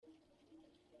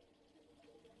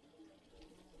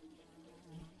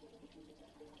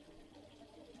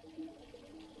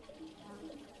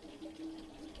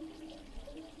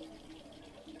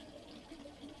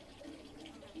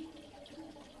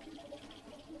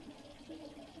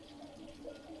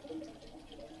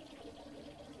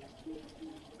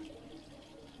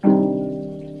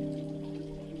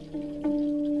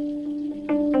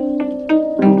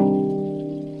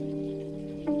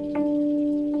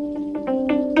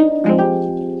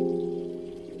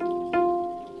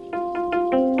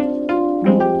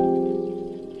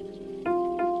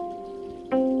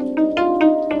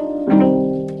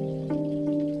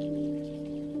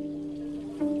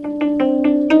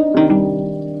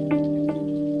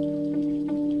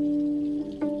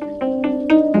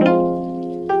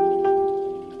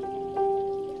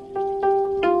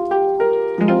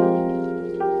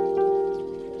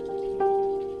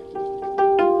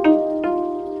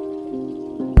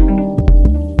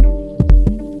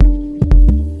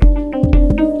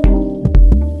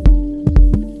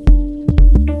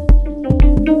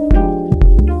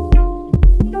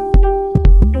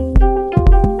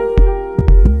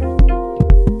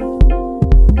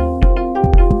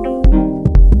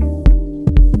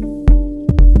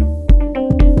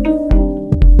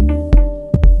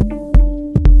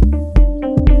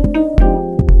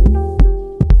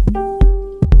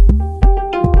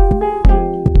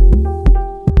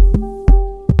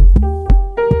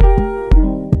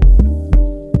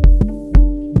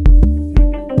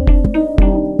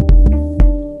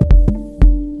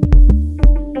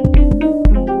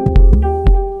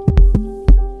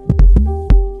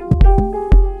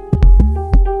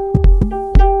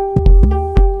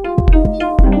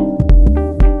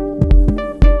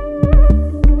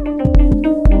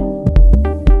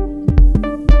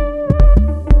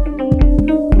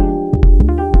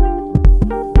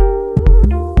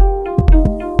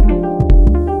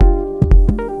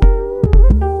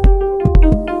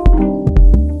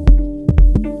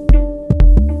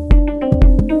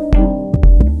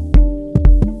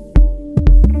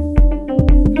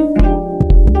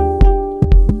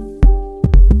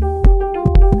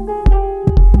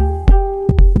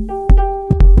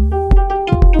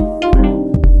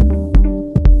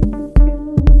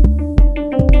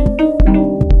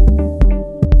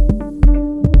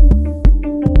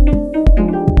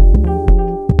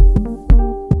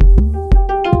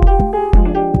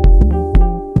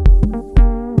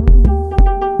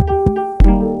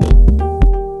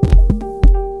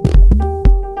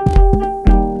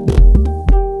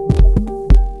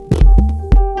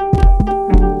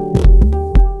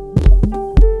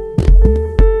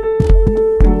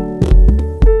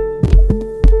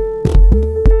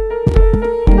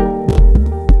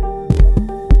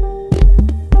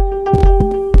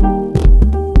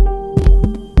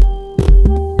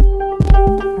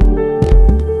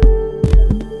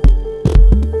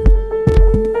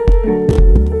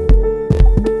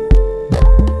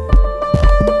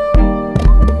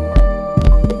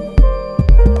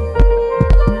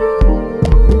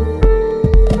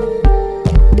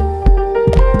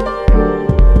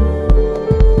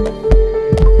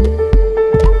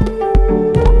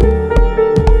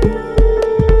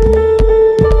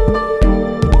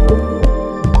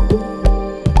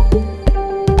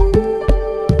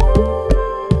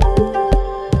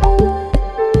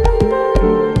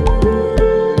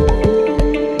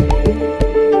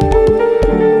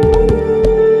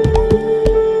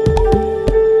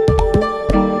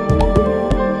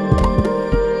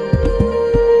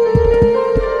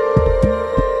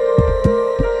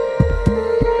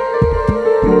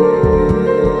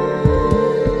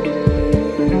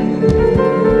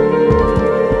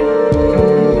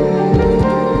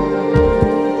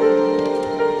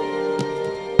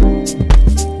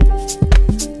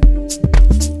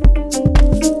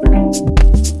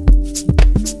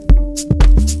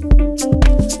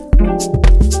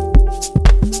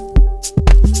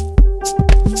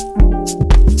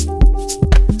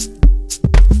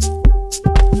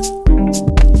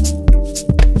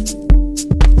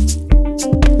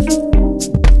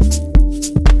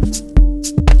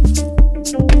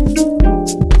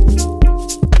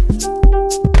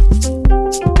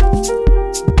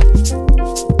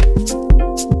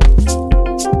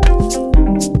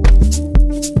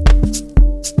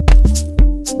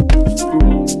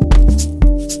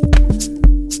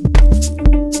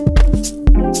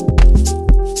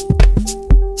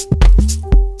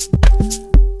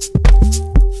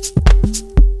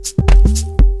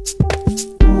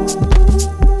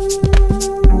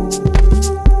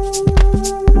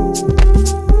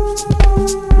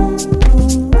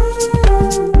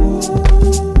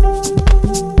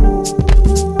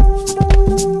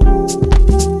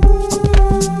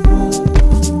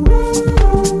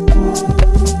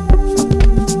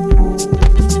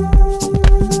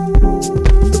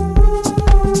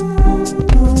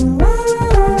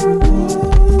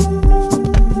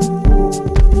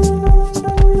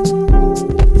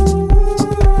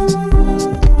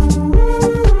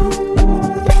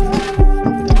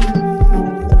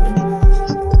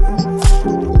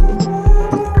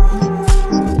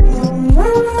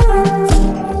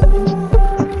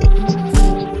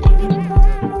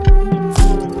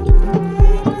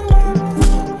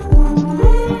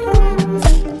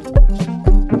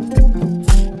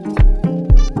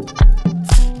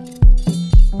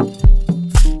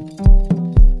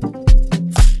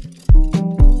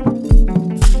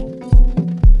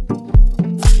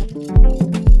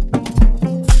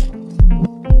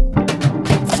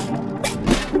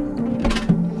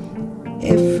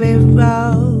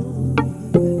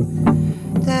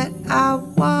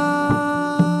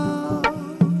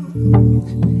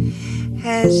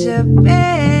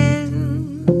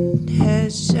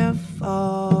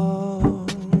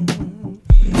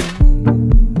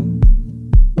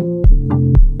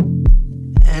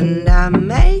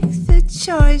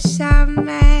choice I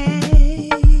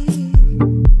made,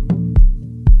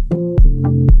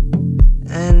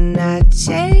 and I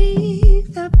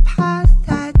take the path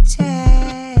I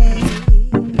take.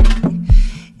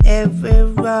 Every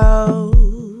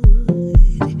road,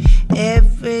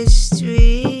 every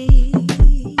street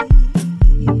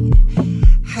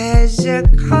has a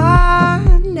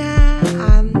corner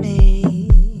I made,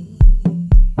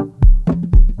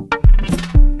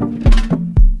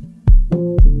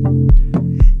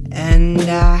 and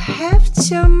I have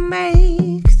to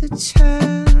make the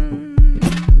turn,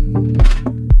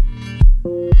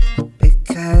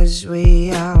 because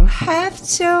we all have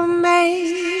to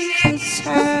make the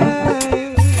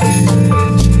turn.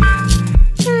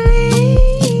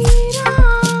 Lead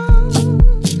on,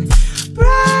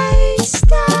 bright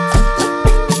star.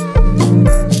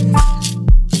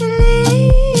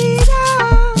 Lead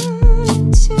on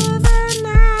to the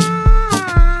night.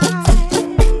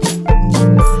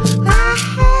 I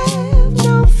have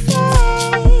no faith,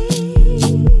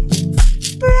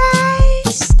 bright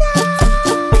star,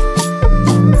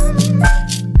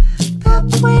 but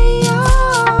we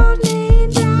only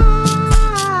die.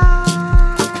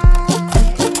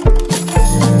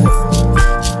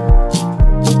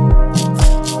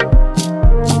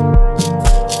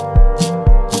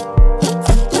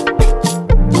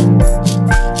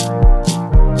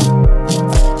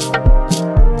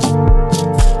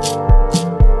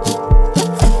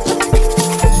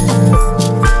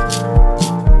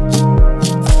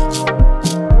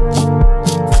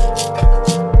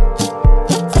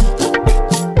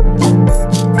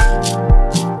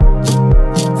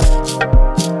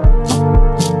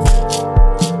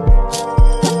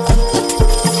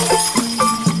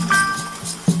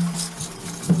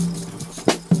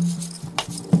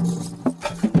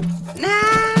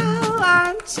 Now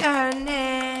I'm turning.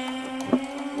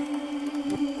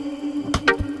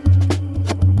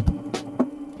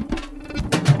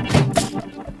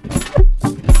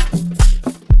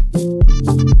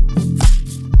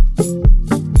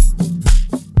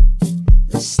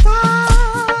 The stars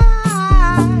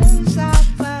are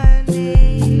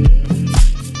burning.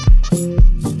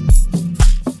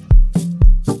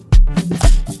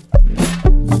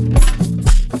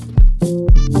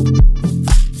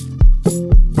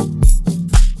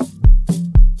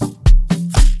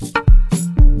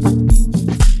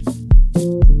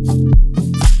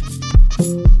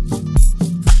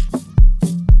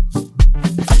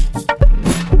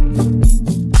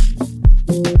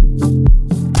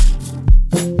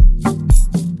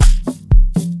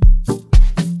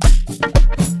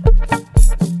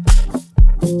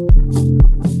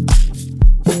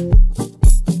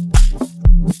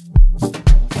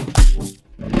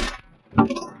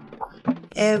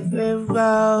 Every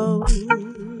road,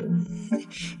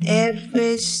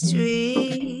 every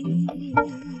street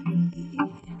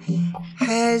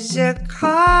has a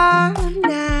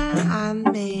corner I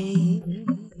made,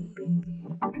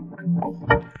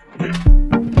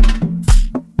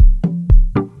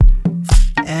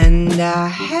 and I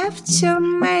have to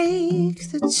make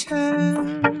the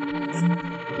turn,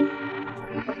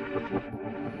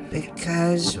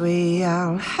 because we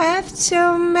all have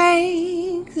to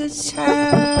make the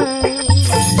turn.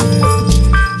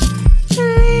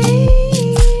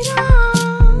 Lead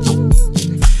on,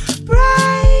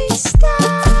 bright star.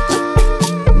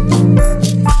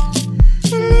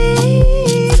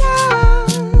 Lead on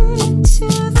to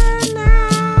the night.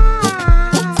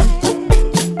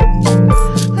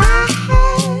 I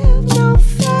have no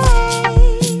faith,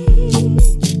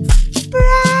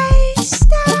 bright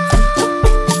star,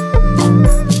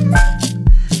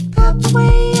 but we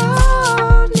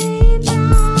only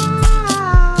die.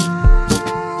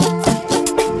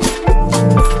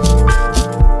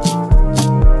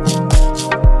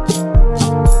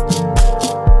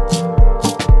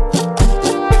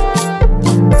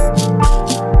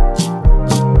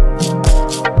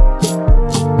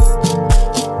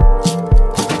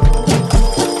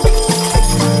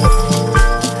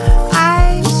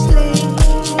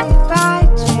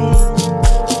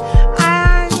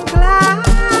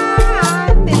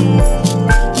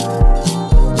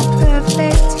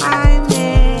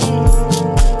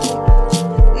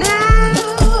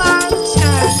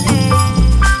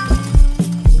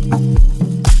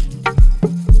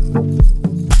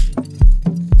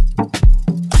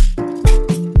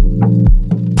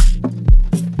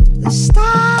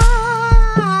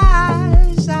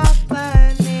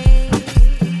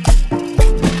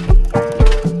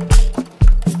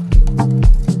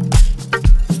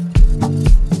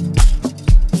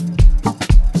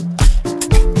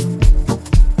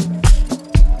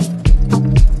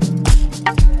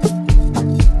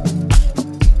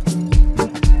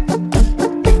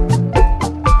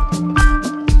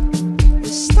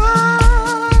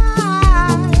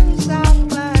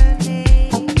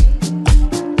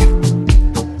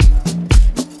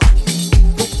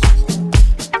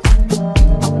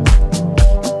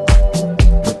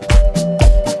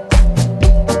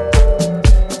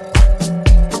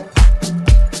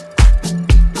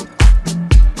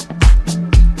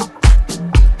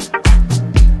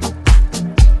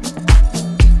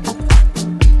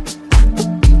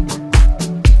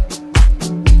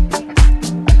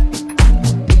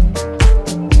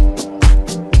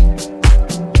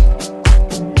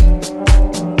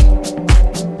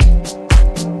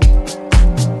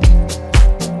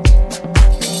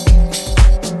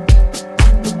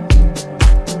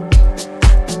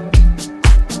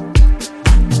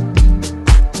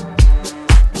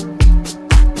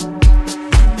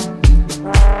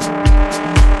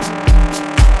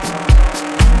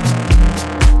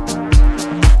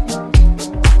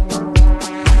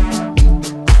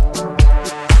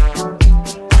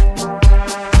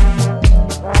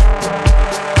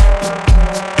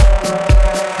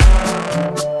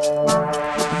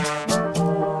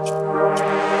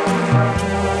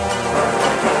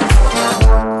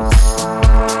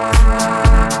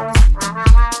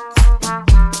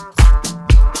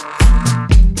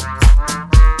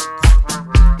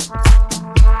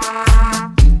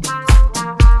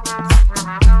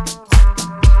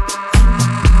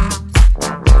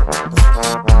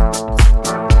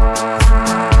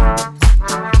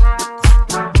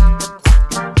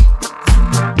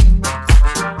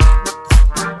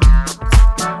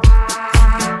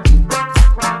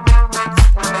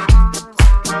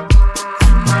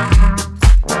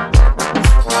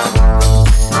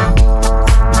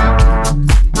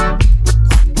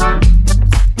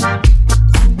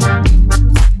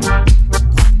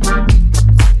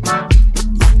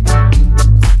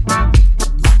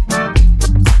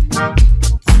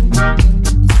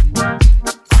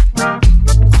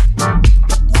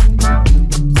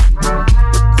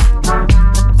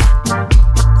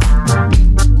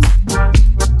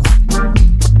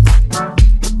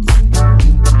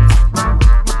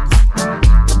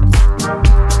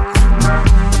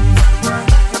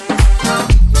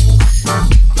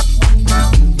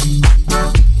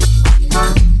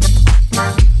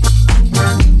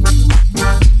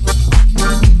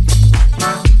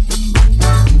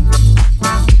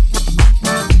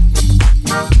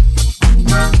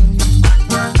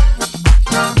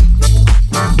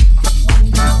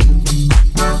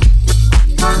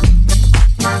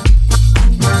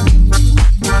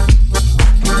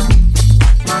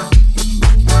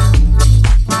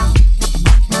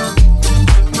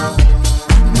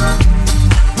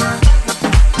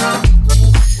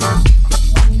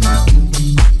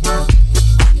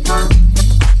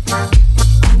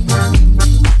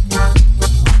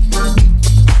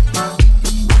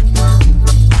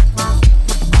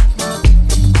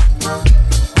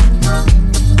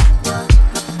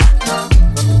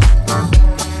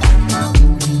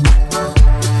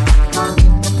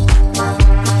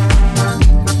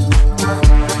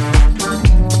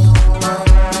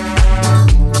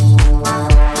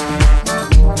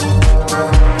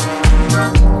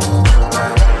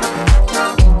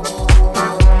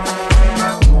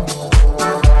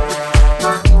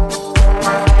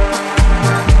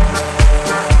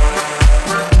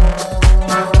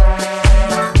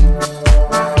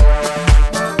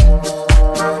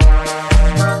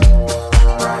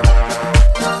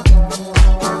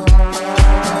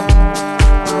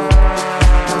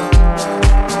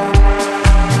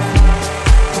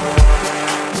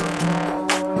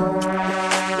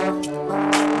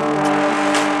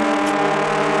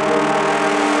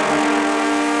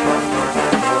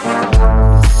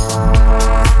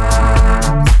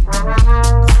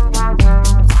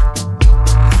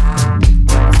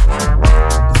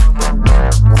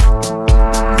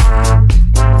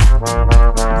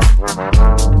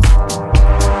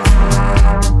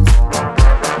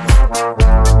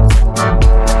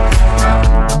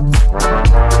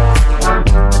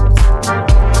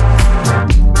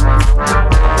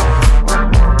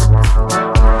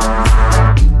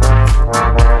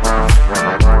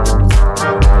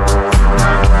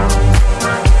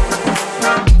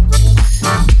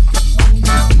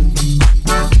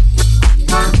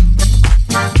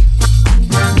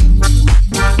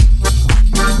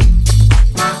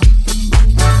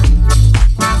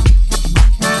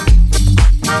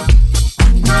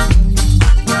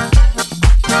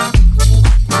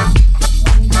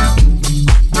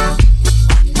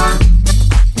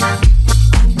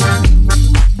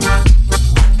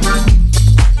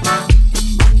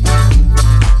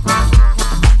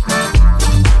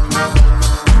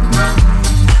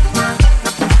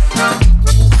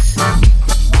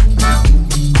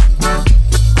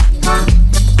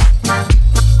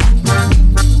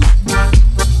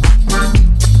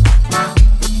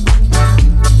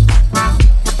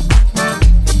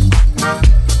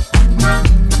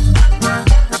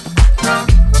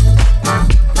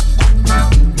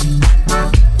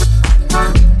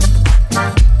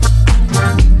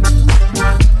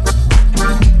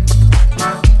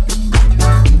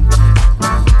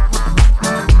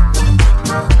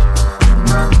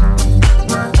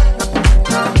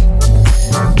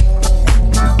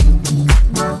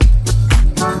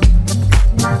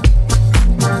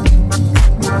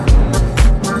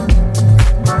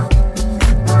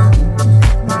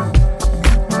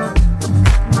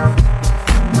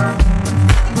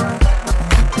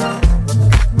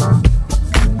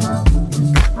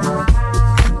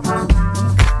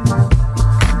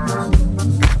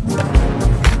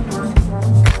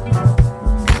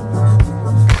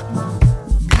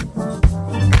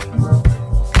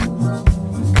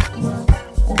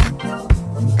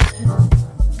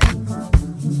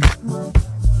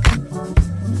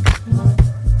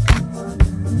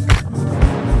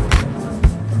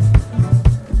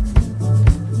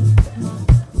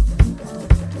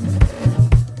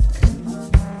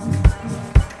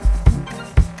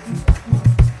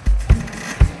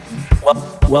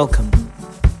 Welcome.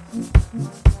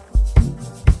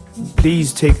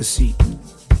 Please take a seat.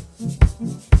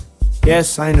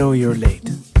 Yes, I know you're late.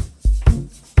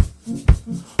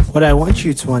 What I want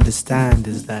you to understand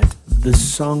is that the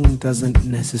song doesn't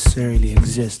necessarily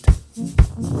exist.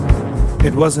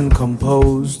 It wasn't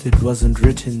composed, it wasn't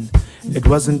written, it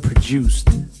wasn't produced.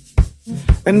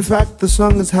 In fact, the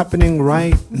song is happening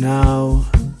right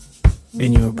now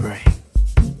in your brain.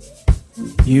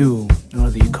 You are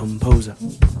the composer.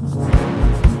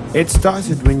 It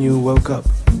started when you woke up,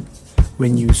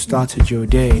 when you started your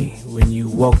day, when you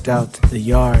walked out the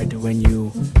yard, when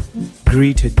you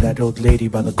greeted that old lady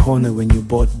by the corner, when you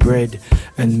bought bread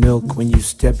and milk, when you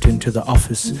stepped into the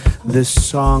office. This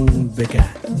song began.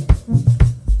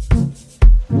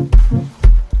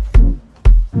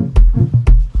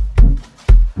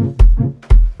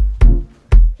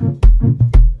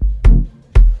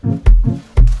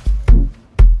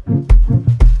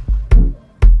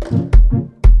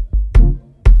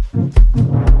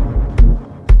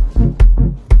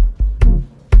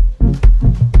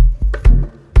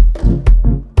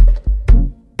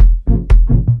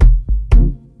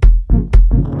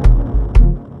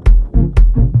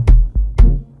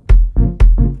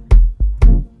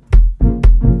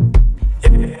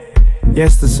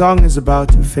 Yes, the song is about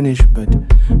to finish, but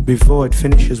before it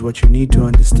finishes, what you need to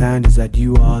understand is that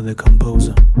you are the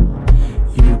composer.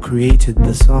 You created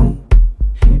the song.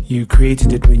 You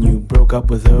created it when you broke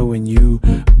up with her, when you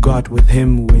got with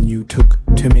him, when you took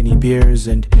too many beers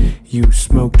and you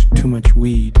smoked too much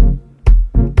weed.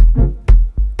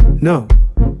 No,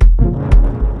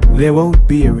 there won't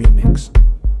be a remix.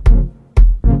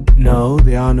 No,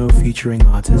 there are no featuring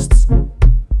artists.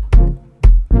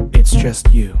 It's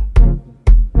just you.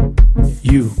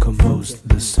 You composed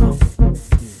the song.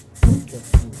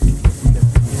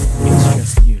 It's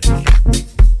just you.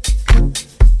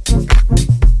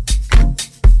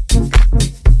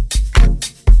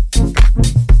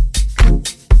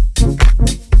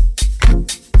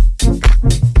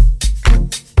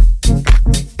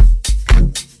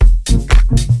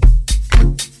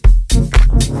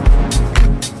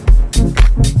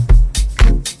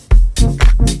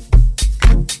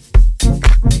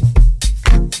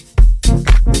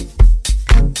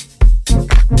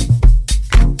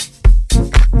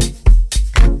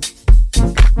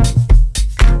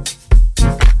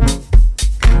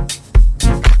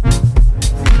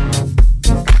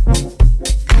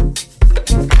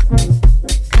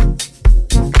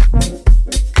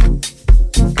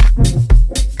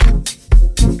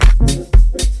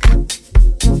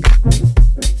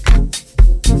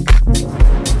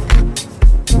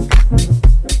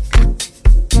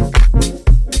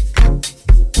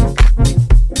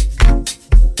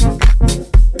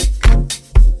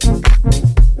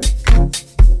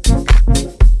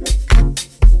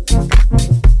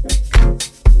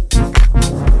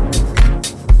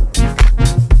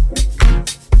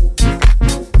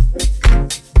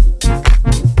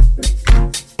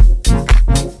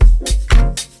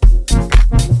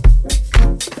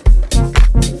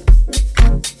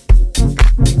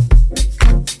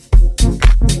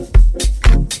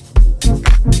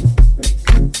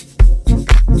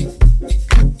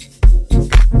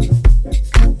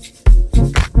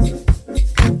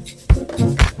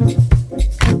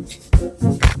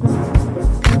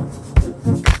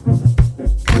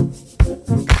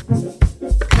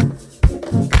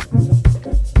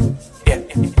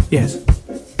 Yes,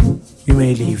 you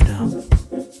may leave now.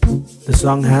 The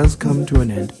song has come to an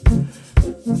end.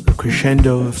 The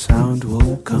crescendo of sound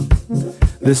will come.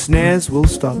 The snares will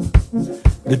stop.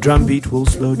 The drum beat will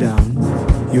slow down.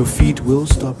 Your feet will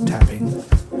stop tapping.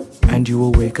 And you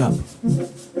will wake up.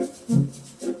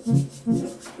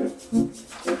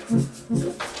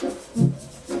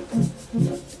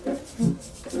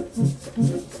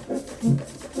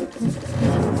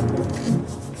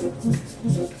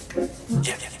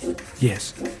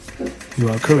 Yes, you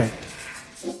are correct.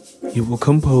 You will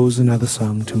compose another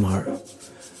song tomorrow.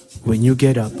 When you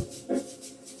get up,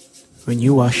 when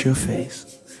you wash your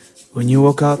face, when you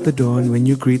walk out the door, and when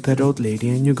you greet that old lady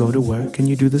and you go to work and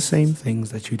you do the same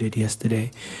things that you did yesterday,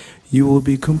 you will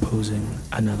be composing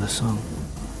another song.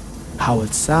 How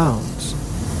it sounds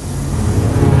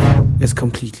is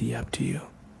completely up to you.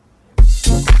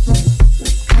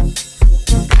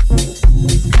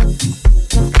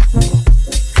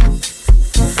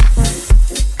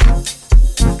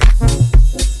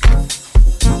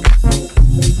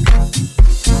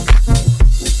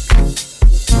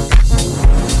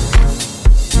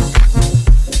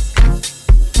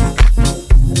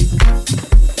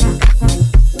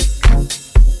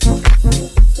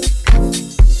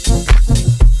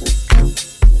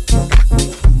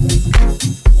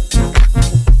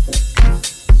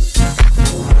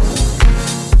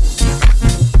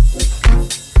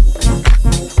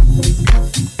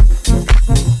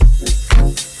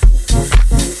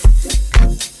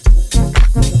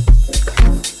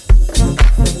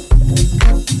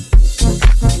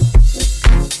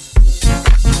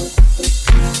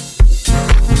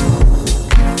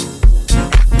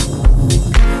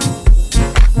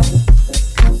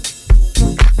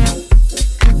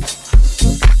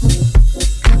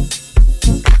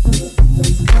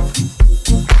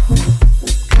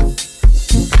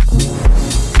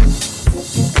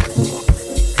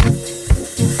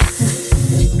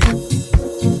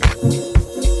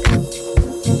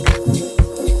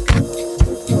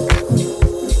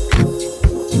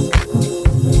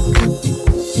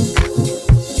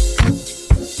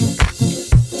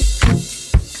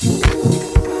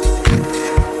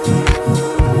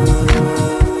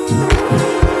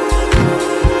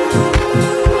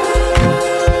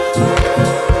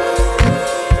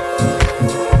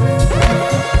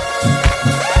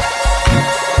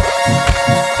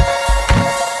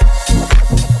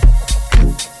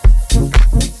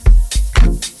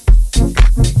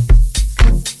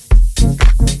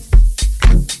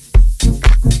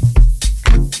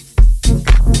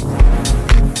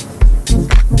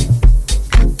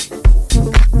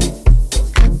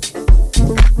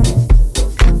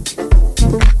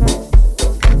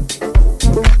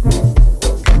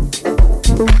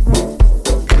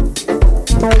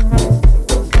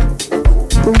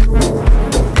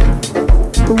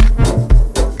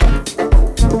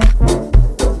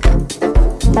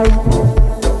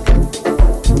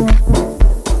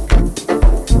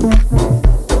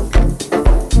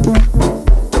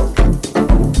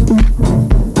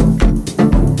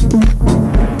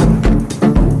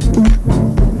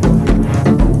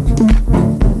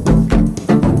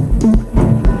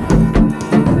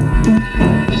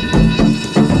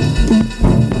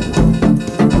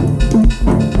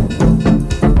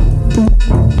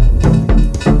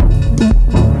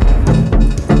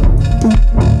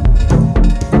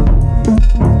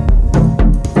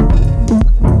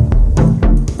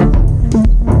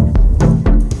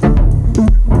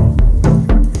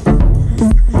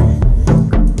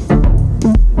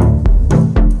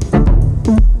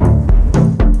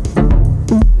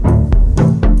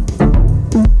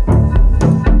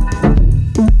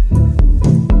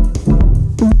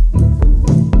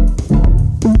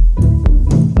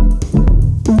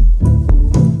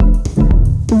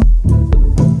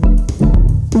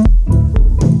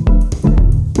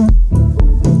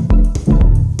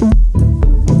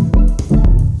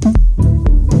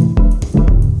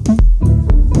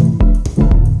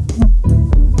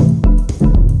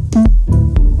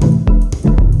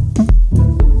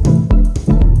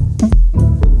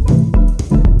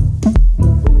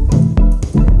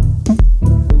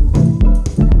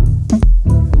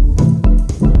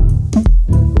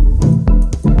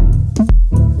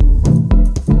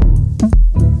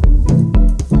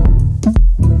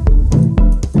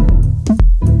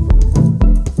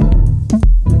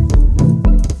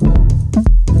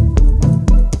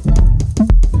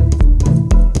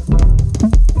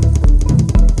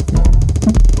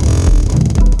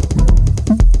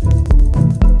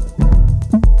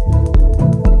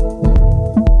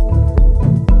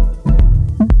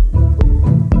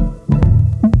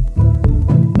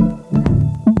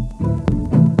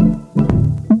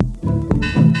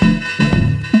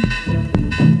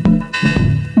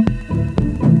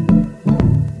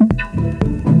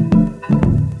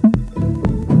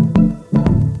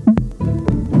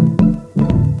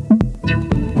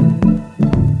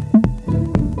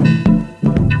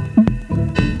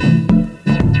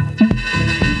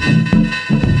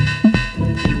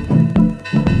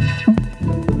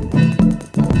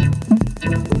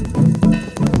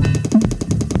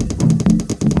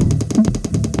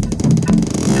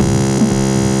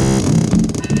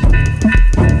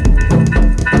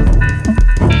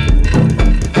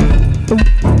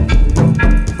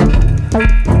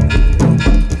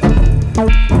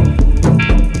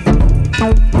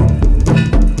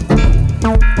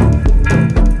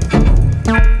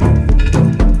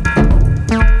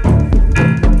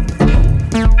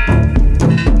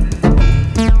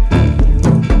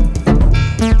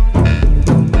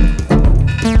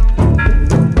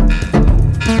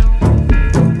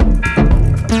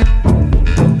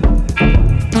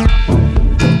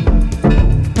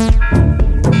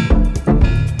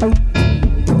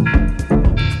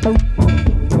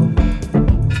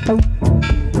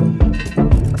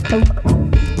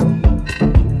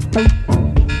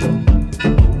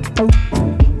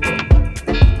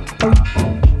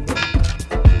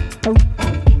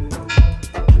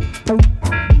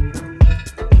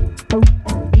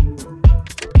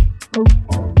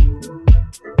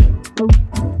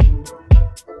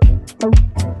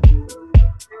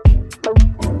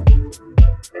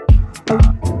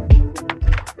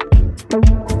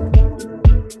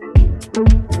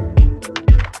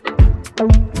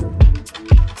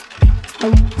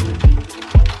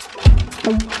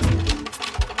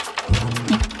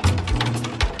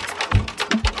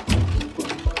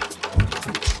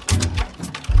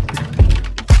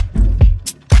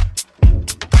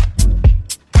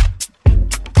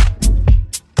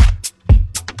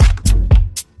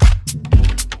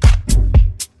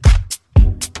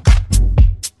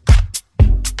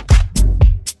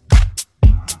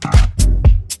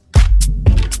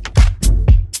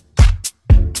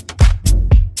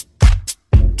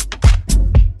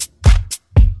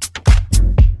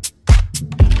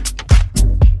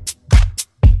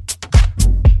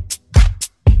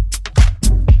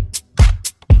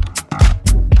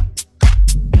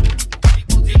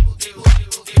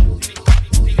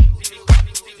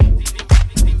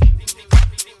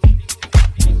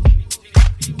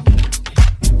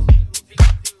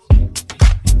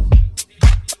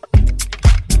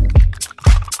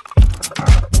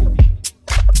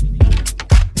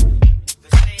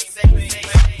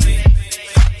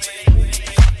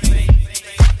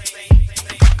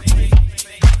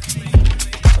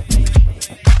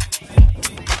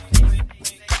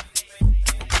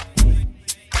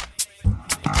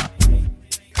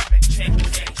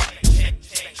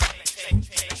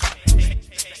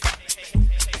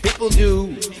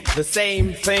 the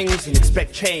same things and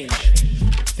expect change.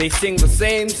 They sing the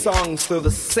same songs, throw the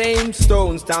same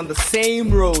stones down the same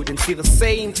road and see the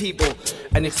same people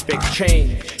and expect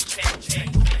change.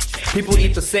 People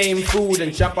eat the same food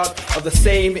and jump out of the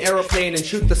same aeroplane and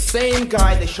shoot the same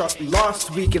guy they shot last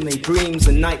week in their dreams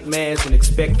and nightmares and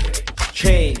expect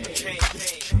change.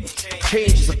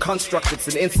 Change is a construct, it's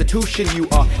an institution you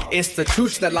are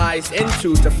institutionalized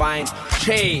into to find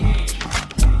change.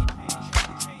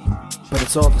 But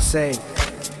it's all the same.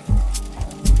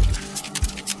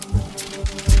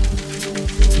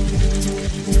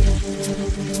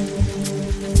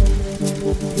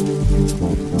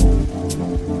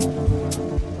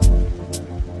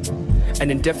 An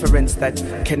indifference that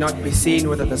cannot be seen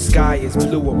whether the sky is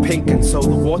blue or pink, and so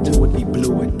the water would be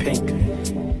blue and pink.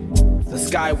 If the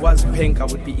sky was pink, I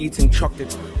would be eating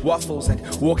chocolate waffles and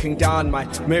walking down my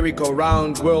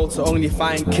merry-go-round world to only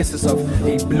find kisses of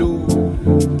a blue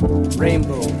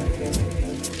rainbow.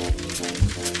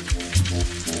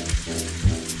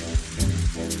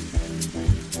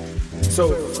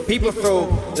 So people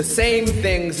throw the same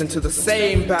things into the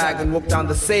same bag and walk down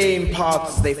the same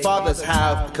paths their fathers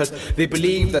have because they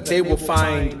believe that they will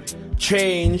find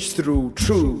change through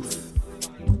truth.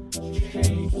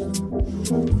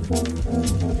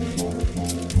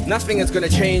 Nothing is going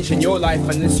to change in your life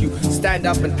unless you stand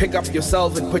up and pick up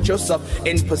yourself and put yourself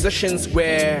in positions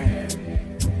where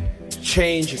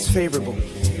change is favorable,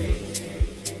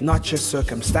 not just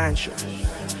circumstantial.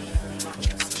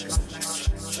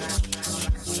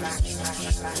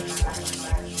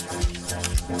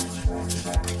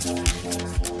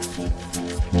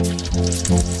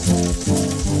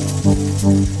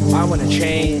 I want to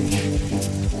change.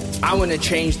 I want to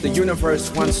change the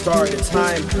universe one star at a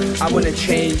time. I want to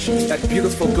change that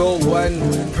beautiful girl one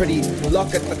pretty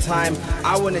lock at the time.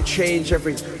 I want to change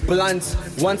every blunt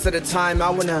once at a time. I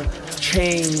want to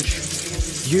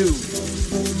change you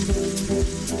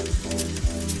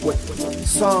with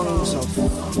songs of the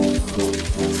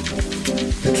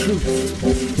truth.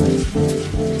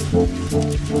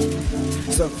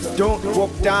 So don't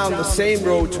walk down the same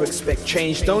road to expect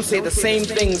change. Don't say the same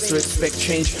things to expect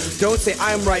change. Don't say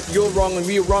I'm right, you're wrong, and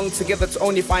we're wrong together to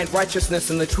only find righteousness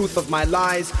in the truth of my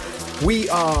lies. We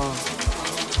are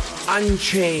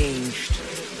unchanged,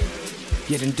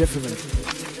 yet indifferent.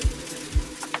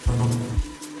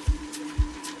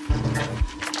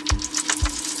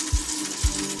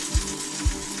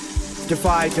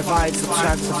 Divide, divide,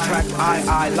 subtract, subtract.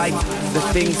 I like the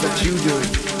things that you do.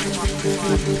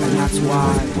 And that's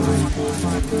why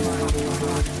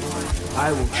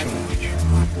I will change.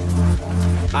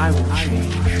 I will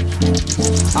change.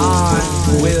 I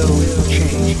will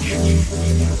change.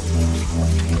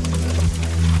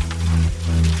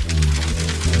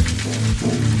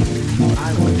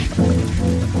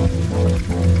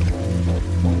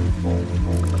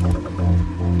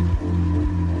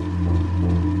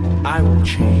 I will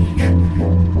change.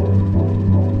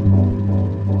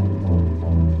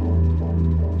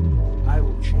 I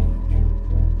will change.